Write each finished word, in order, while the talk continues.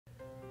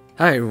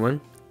Hi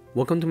everyone,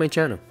 welcome to my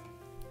channel.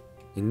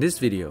 In this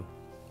video,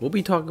 we'll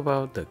be talking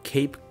about the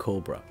Cape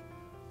Cobra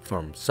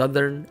from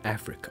Southern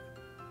Africa.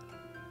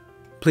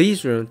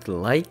 Please remember to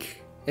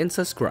like and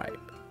subscribe.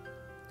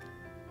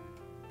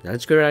 Now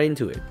let's get right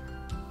into it.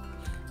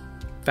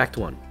 Fact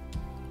 1.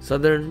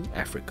 Southern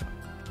Africa.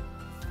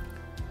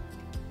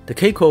 The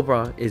Cape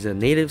Cobra is a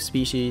native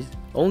species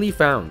only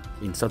found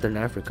in Southern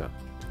Africa.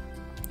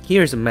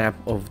 Here's a map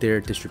of their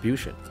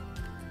distribution.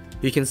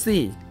 You can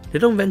see they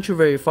don't venture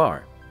very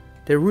far.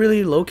 They're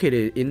really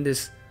located in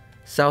this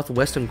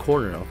southwestern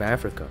corner of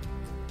Africa,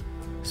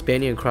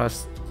 spanning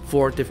across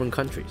 4 different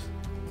countries.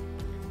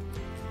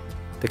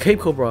 The Cape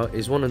Cobra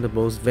is one of the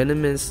most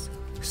venomous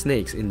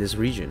snakes in this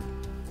region,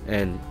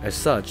 and as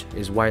such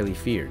is widely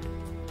feared.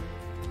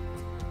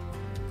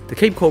 The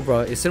Cape Cobra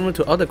is similar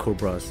to other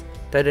cobras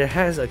that it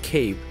has a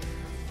cape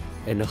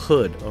and a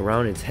hood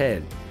around its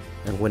head,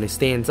 and when it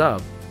stands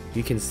up,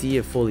 you can see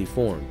it fully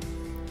formed.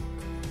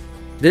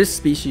 This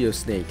species of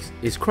snakes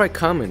is quite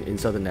common in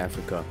Southern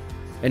Africa,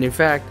 and in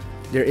fact,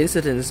 there are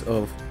incidents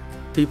of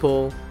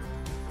people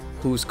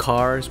whose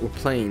cars or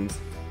planes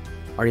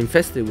are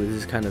infested with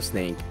this kind of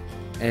snake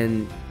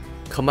and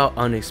come out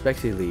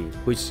unexpectedly,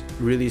 which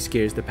really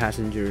scares the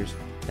passengers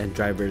and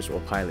drivers or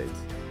pilots.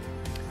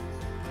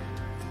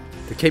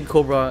 The Cape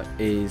Cobra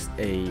is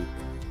an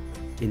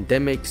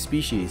endemic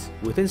species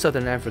within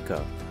Southern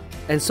Africa,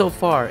 and so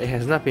far it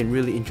has not been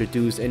really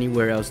introduced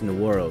anywhere else in the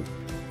world,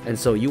 and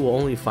so you will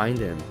only find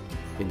them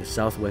in the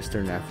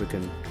southwestern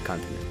African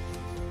continent.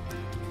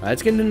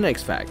 Let's get into the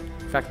next fact.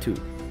 Fact 2.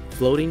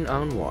 Floating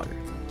on water.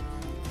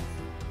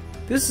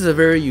 This is a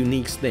very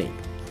unique snake.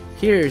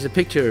 Here is a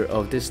picture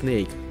of this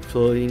snake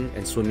floating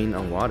and swimming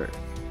on water.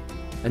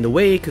 And the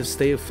way it could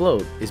stay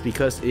afloat is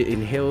because it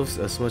inhales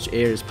as much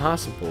air as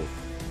possible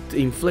to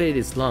inflate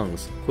its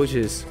lungs, which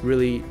is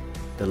really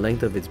the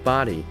length of its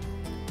body,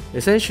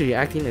 essentially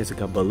acting as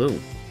like a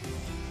balloon.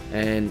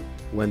 And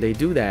when they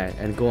do that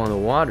and go on the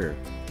water,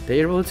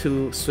 they're able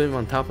to swim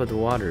on top of the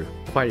water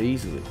quite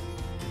easily.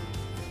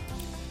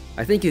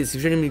 I think it's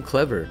extremely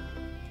clever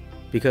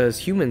because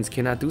humans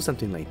cannot do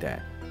something like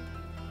that.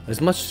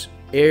 As much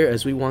air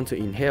as we want to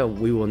inhale,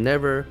 we will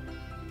never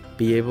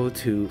be able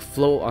to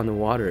float on the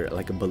water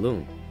like a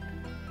balloon.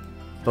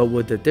 But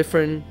with the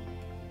different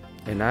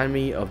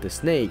anatomy of the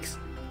snakes,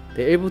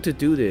 they're able to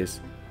do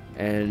this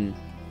and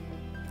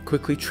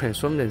quickly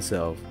transform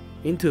themselves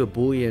into a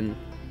buoyant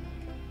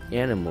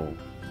animal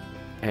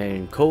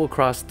and go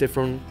across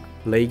different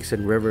lakes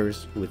and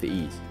rivers with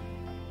ease.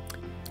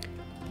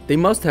 They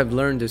must have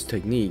learned this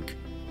technique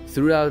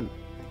throughout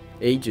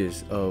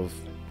ages of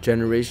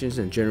generations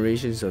and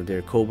generations of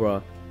their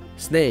cobra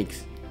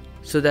snakes,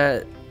 so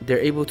that they're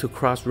able to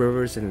cross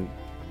rivers and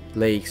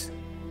lakes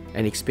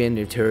and expand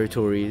their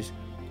territories,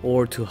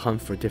 or to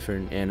hunt for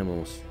different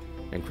animals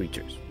and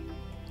creatures.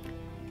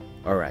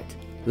 Alright,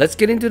 let's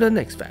get into the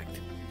next fact.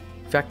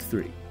 Fact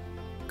 3.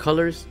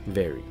 Colors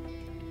vary.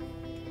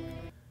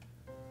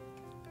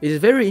 It is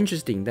very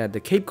interesting that the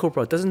Cape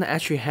Cobra doesn't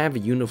actually have a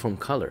uniform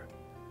color.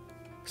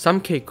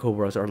 Some Cape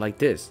Cobras are like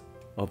this,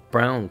 of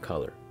brown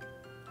color.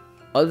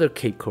 Other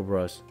Cape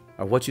Cobras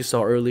are what you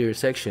saw earlier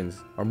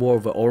sections, are more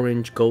of an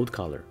orange gold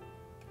color.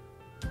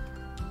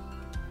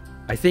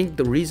 I think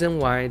the reason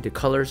why the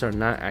colors are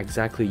not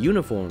exactly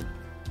uniform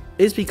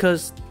is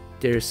because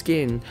their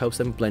skin helps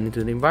them blend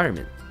into the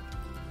environment.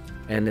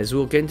 And as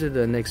we'll get into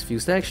the next few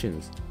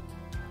sections,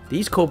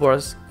 these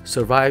cobras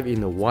survive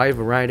in a wide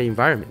variety of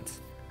environments.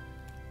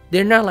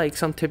 They're not like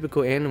some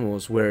typical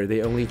animals where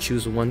they only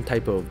choose one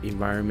type of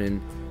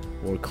environment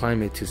or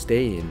climate to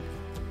stay in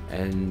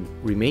and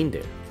remain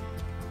there.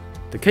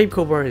 The Cape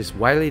Cobra is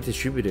widely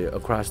distributed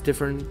across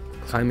different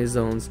climate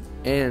zones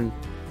and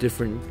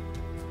different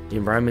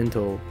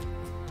environmental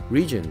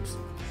regions.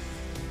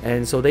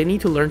 And so they need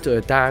to learn to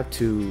adapt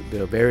to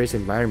the various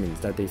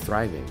environments that they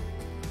thrive in.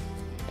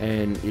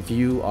 And if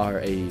you are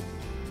a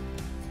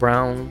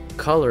brown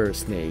color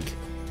snake,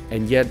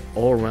 and yet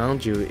all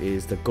around you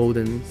is the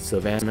golden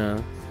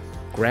savanna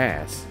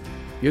grass,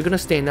 you're gonna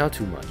stand out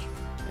too much.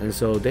 And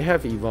so they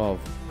have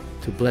evolved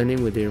to blend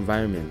in with their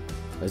environment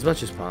as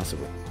much as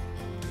possible.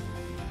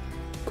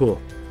 Cool.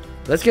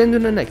 Let's get into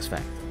the next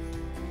fact.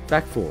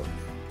 Fact 4.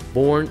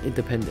 Born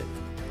independent.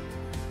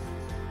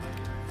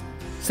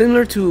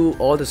 Similar to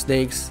all the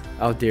snakes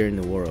out there in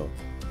the world,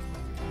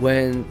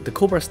 when the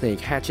cobra snake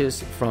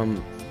hatches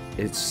from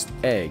its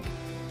egg,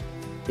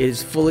 it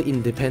is fully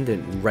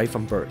independent right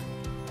from birth.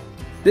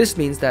 This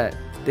means that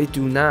they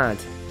do not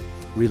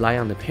rely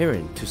on the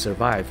parent to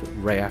survive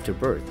right after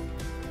birth.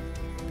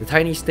 The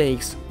tiny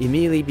snakes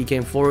immediately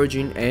began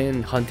foraging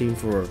and hunting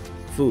for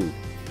food,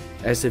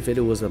 as if it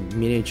was a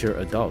miniature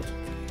adult.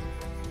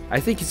 I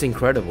think it's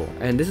incredible,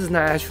 and this is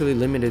not actually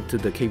limited to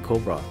the Cape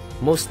Cobra.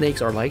 Most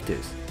snakes are like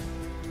this.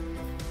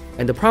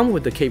 And the problem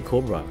with the Cape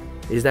Cobra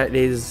is that it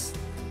is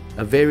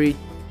a very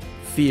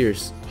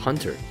fierce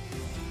hunter.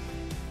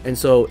 And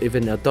so if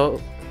an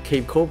adult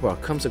Cape Cobra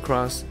comes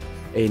across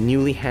a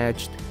newly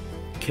hatched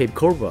Cape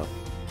Cobra,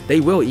 they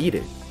will eat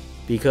it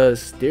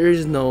because there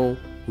is no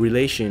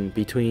relation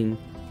between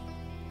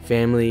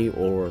family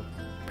or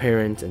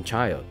parent and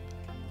child.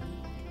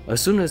 As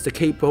soon as the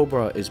Cape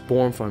Cobra is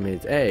born from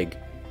its egg,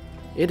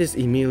 it is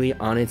immediately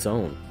on its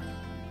own.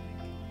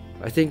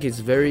 I think it's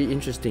very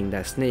interesting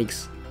that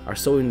snakes are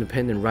so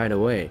independent right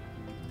away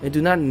and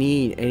do not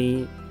need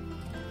any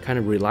kind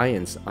of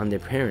reliance on their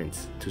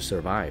parents to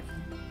survive.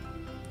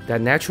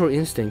 That natural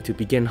instinct to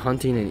begin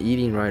hunting and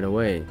eating right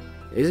away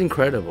is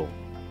incredible,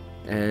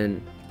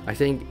 and I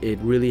think it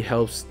really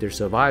helps their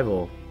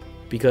survival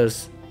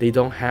because they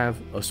don't have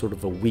a sort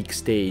of a weak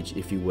stage,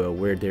 if you will,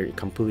 where they're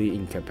completely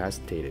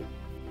incapacitated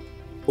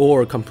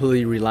or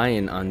completely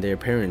reliant on their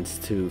parents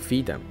to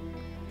feed them.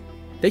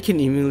 They can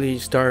immediately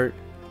start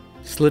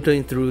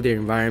slithering through their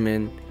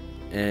environment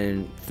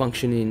and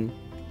functioning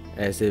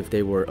as if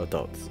they were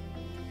adults.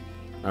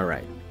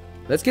 Alright,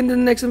 let's get into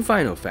the next and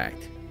final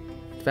fact.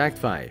 Fact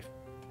 5.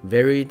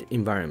 Varied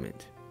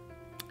environment.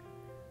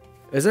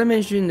 As I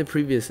mentioned in the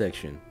previous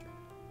section,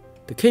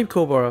 the Cape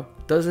Cobra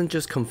doesn't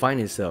just confine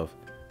itself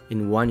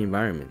in one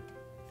environment.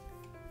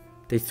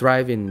 They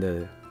thrive in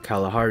the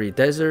Kalahari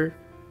Desert,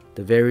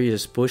 the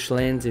various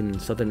bushlands in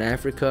southern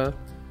Africa,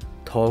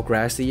 tall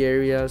grassy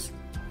areas,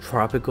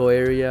 tropical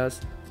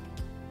areas,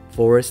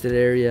 forested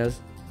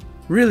areas,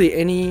 really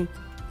any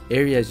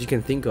areas you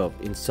can think of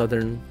in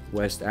southern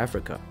West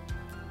Africa.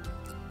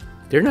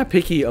 They're not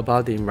picky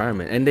about the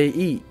environment, and they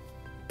eat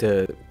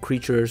the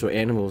creatures or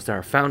animals that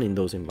are found in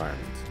those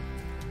environments.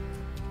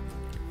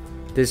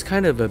 This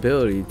kind of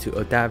ability to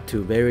adapt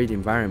to varied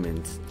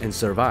environments and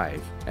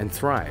survive and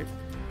thrive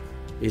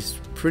is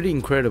pretty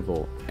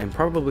incredible, and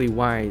probably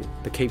why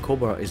the Cape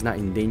Cobra is not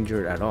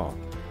endangered at all.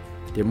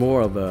 They're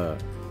more of a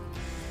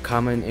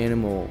common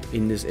animal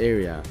in this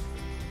area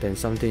than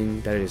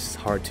something that is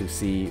hard to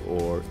see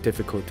or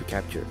difficult to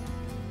capture.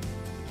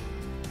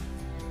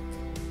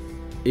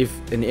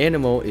 If an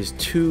animal is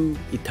too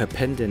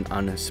dependent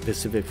on a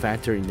specific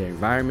factor in their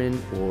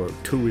environment or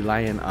too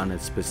reliant on a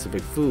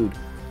specific food,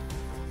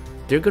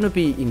 they're gonna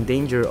be in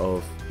danger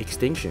of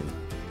extinction,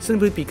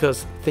 simply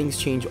because things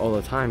change all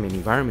the time and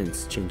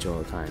environments change all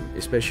the time,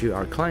 especially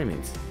our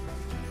climates.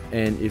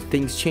 And if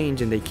things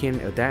change and they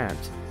can't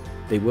adapt,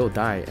 they will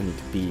die and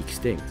be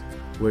extinct.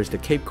 Whereas the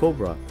Cape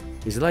Cobra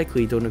is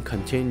likely going to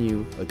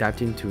continue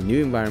adapting to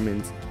new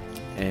environments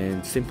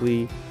and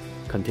simply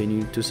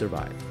continue to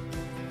survive.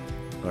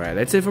 Alright,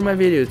 that's it for my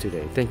video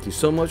today. Thank you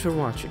so much for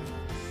watching.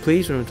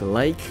 Please remember to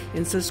like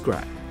and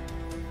subscribe.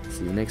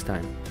 See you next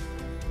time.